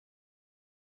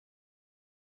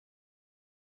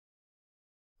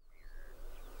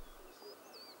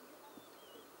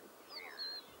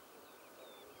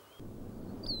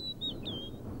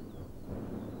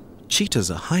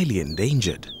Cheetahs are highly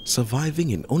endangered,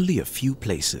 surviving in only a few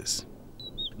places.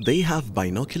 They have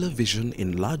binocular vision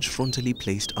in large frontally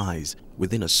placed eyes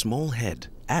within a small head,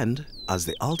 and, as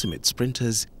the ultimate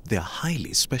sprinters, they are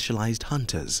highly specialized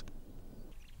hunters.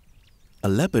 A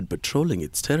leopard patrolling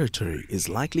its territory is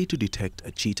likely to detect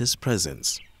a cheetah's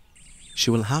presence.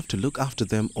 She will have to look after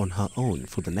them on her own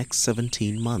for the next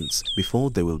 17 months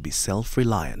before they will be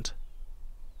self-reliant.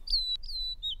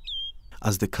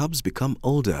 As the cubs become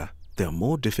older, they are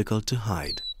more difficult to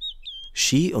hide.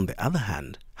 She, on the other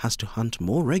hand, has to hunt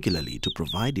more regularly to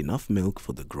provide enough milk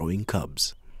for the growing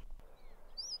cubs.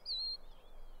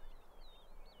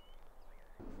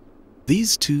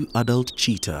 These two adult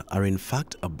cheetah are in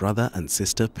fact a brother and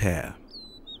sister pair.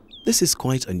 This is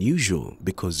quite unusual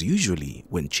because usually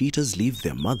when cheetahs leave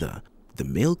their mother, the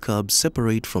male cubs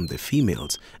separate from the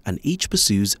females and each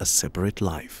pursues a separate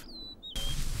life.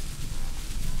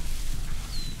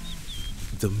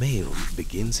 The male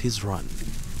begins his run.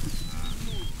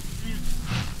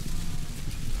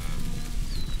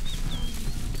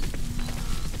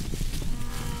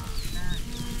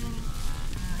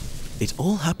 It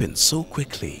all happens so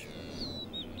quickly.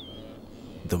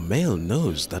 The male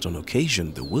knows that on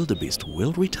occasion the wildebeest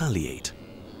will retaliate.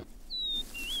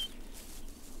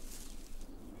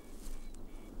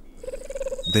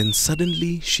 Then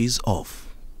suddenly she's off.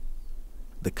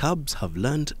 The cubs have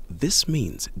learned this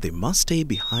means they must stay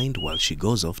behind while she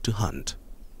goes off to hunt.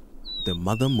 The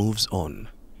mother moves on,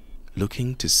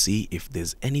 looking to see if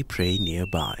there's any prey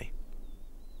nearby.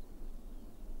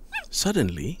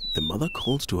 Suddenly, the mother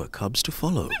calls to her cubs to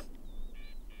follow.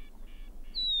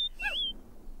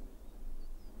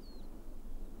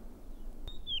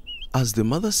 As the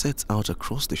mother sets out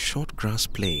across the short grass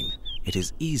plain, it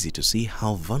is easy to see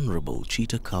how vulnerable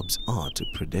cheetah cubs are to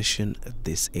predation at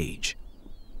this age.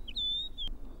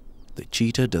 The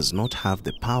cheetah does not have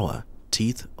the power,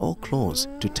 teeth or claws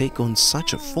to take on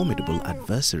such a formidable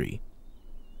adversary.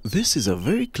 This is a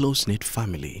very close-knit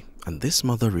family, and this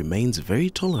mother remains very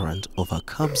tolerant of her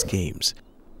cubs' games,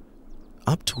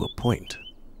 up to a point.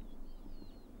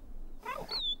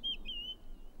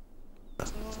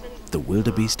 The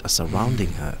wildebeest are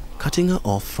surrounding her, cutting her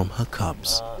off from her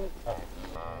cubs.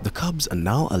 The cubs are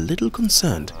now a little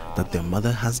concerned that their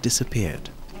mother has disappeared.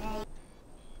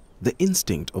 The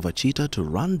instinct of a cheetah to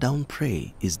run down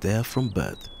prey is there from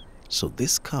birth, so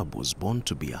this cub was born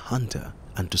to be a hunter,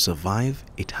 and to survive,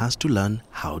 it has to learn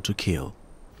how to kill.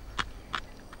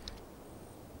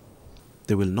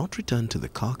 They will not return to the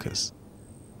carcass.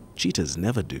 Cheetahs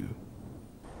never do.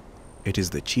 It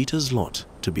is the cheetah's lot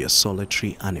to be a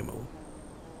solitary animal.